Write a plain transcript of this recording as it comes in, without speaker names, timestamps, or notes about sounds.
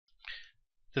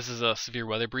This is a severe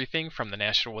weather briefing from the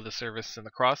National Weather Service in the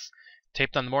Crosse,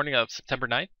 taped on the morning of September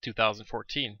 9th,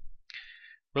 2014.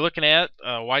 We're looking at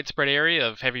a widespread area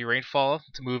of heavy rainfall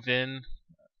to move in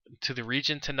to the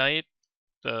region tonight.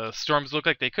 The storms look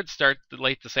like they could start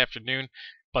late this afternoon,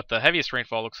 but the heaviest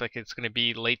rainfall looks like it's going to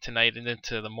be late tonight and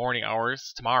into the morning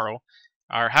hours tomorrow.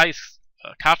 Our highest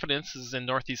confidence is in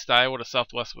northeast Iowa to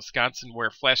southwest Wisconsin,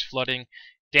 where flash flooding,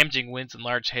 damaging winds, and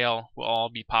large hail will all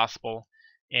be possible.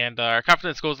 And our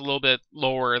confidence goes a little bit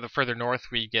lower the further north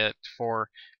we get for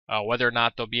whether or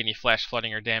not there'll be any flash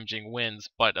flooding or damaging winds,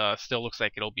 but still looks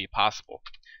like it'll be possible.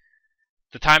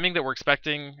 The timing that we're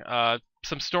expecting,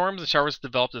 some storms and showers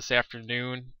develop this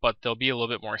afternoon, but they'll be a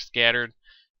little bit more scattered.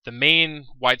 The main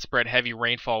widespread heavy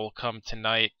rainfall will come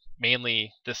tonight,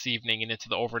 mainly this evening and into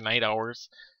the overnight hours.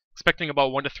 Expecting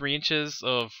about 1 to 3 inches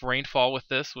of rainfall with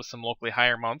this, with some locally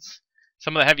higher amounts.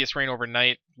 Some of the heaviest rain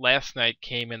overnight last night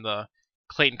came in the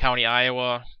Clayton County,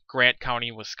 Iowa, Grant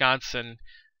County, Wisconsin,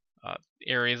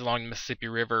 areas along the Mississippi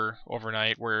River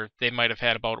overnight, where they might have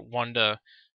had about 1 to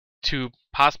 2,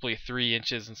 possibly 3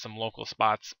 inches in some local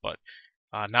spots, but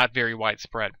not very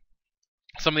widespread.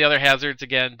 Some of the other hazards,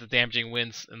 again, the damaging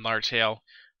winds and large hail,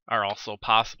 are also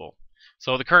possible.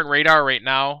 So the current radar right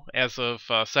now, as of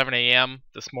 7 a.m.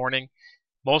 this morning,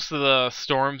 most of the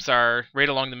storms are right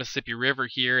along the Mississippi River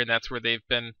here, and that's where they've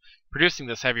been producing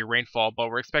this heavy rainfall, but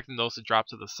we're expecting those to drop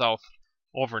to the south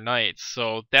overnight.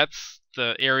 So that's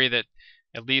the area that,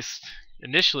 at least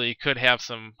initially, could have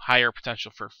some higher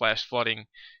potential for flash flooding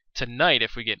tonight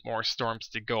if we get more storms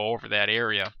to go over that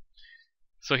area.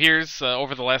 So here's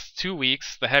over the last 2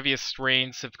 weeks, the heaviest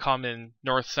rains have come in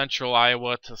north central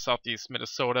Iowa to southeast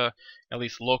Minnesota, at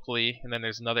least locally, and then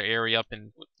there's another area up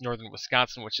in northern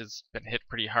Wisconsin which has been hit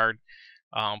pretty hard.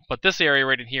 But this area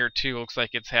right in here too looks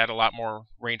like it's had a lot more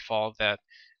rainfall, that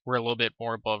we're a little bit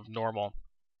more above normal.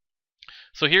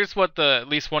 So here's what at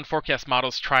least one forecast model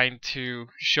is trying to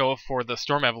show for the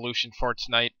storm evolution for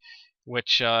tonight,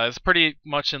 which is pretty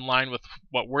much in line with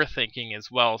what we're thinking as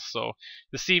well. So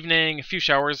this evening, a few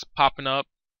showers popping up,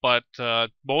 but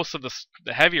most of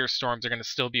the heavier storms are going to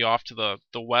still be off to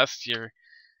the west here.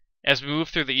 As we move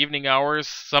through the evening hours,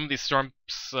 some of these storms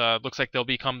looks like they'll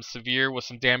become severe with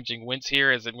some damaging winds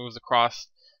here as it moves across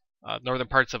northern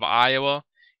parts of Iowa.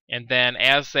 And then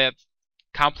as that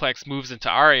complex moves into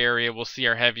our area, we'll see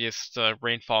our heaviest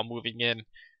rainfall moving in,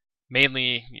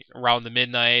 mainly around the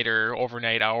midnight or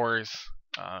overnight hours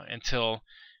until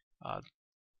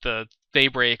the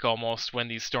daybreak almost, when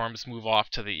these storms move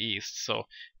off to the east. So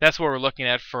that's what we're looking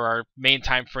at for our main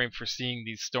time frame for seeing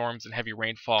these storms and heavy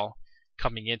rainfall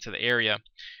coming into the area.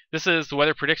 This is the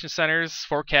Weather Prediction Center's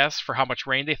forecast for how much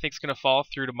rain they think is going to fall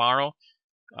through tomorrow,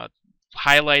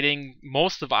 highlighting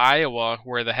most of Iowa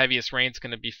where the heaviest rain is going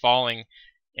to be falling,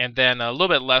 and then a little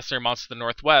bit lesser amounts to the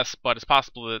northwest, but it's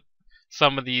possible that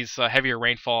some of these heavier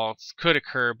rainfalls could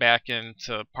occur back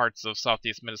into parts of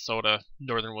southeast Minnesota,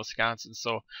 northern Wisconsin.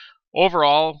 So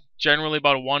overall, generally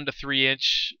about a 1 to 3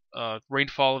 inch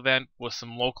rainfall event with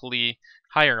some locally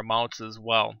higher amounts as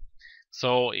well.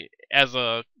 So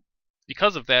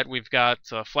because of that, we've got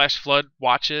flash flood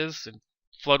watches and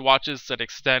flood watches that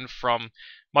extend from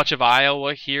much of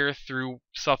Iowa here through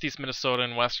southeast Minnesota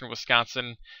and western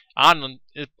Wisconsin on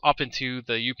up into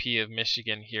the UP of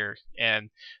Michigan here, and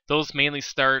those mainly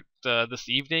start this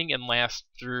evening and last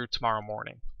through tomorrow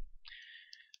morning.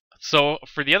 So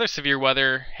for the other severe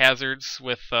weather hazards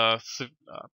with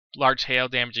large hail,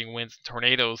 damaging winds, and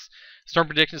tornadoes, Storm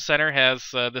Prediction Center has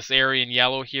this area in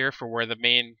yellow here for where the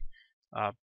main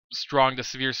strong to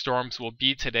severe storms will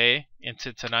be today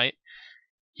into tonight.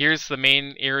 Here's the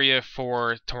main area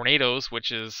for tornadoes,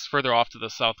 which is further off to the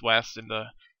southwest in the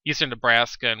eastern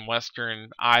Nebraska and western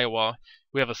Iowa.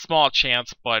 We have a small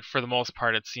chance, but for the most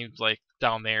part it seems like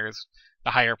down there is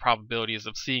the higher probabilities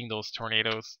of seeing those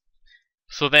tornadoes.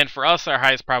 So then for us, our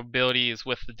highest probability is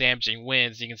with the damaging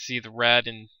winds. You can see the red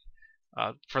and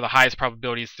for the highest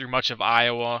probabilities through much of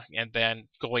Iowa, and then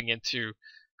going into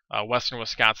western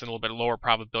Wisconsin, a little bit lower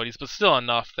probabilities, but still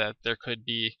enough that there could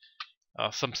be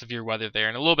some severe weather there,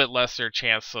 and a little bit lesser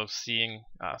chance of seeing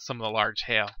some of the large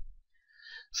hail.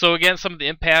 So again, some of the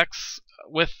impacts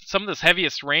with some of this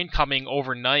heaviest rain coming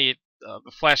overnight,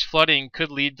 the flash flooding could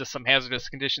lead to some hazardous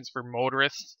conditions for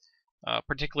motorists,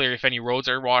 particularly if any roads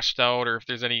are washed out or if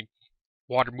there's any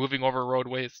water moving over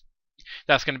roadways.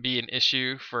 That's going to be an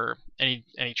issue for any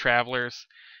travelers.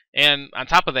 And on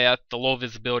top of that, the low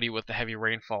visibility with the heavy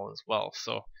rainfall as well.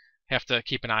 So have to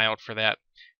keep an eye out for that.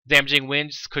 Damaging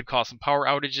winds could cause some power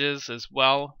outages as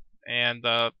well. And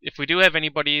if we do have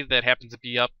anybody that happens to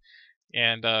be up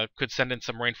and could send in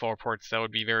some rainfall reports, that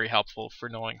would be very helpful for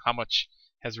knowing how much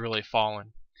has really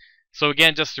fallen. So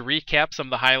again, just to recap some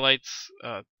of the highlights,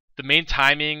 the main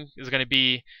timing is going to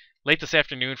be late this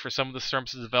afternoon for some of the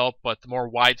storms to develop, but the more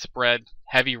widespread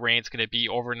heavy rain is going to be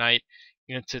overnight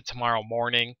into tomorrow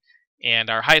morning. And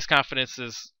our highest confidence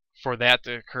is for that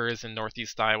to occur is in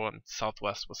northeast Iowa and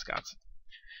southwest Wisconsin.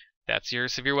 That's your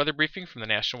severe weather briefing from the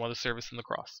National Weather Service in La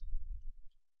Crosse.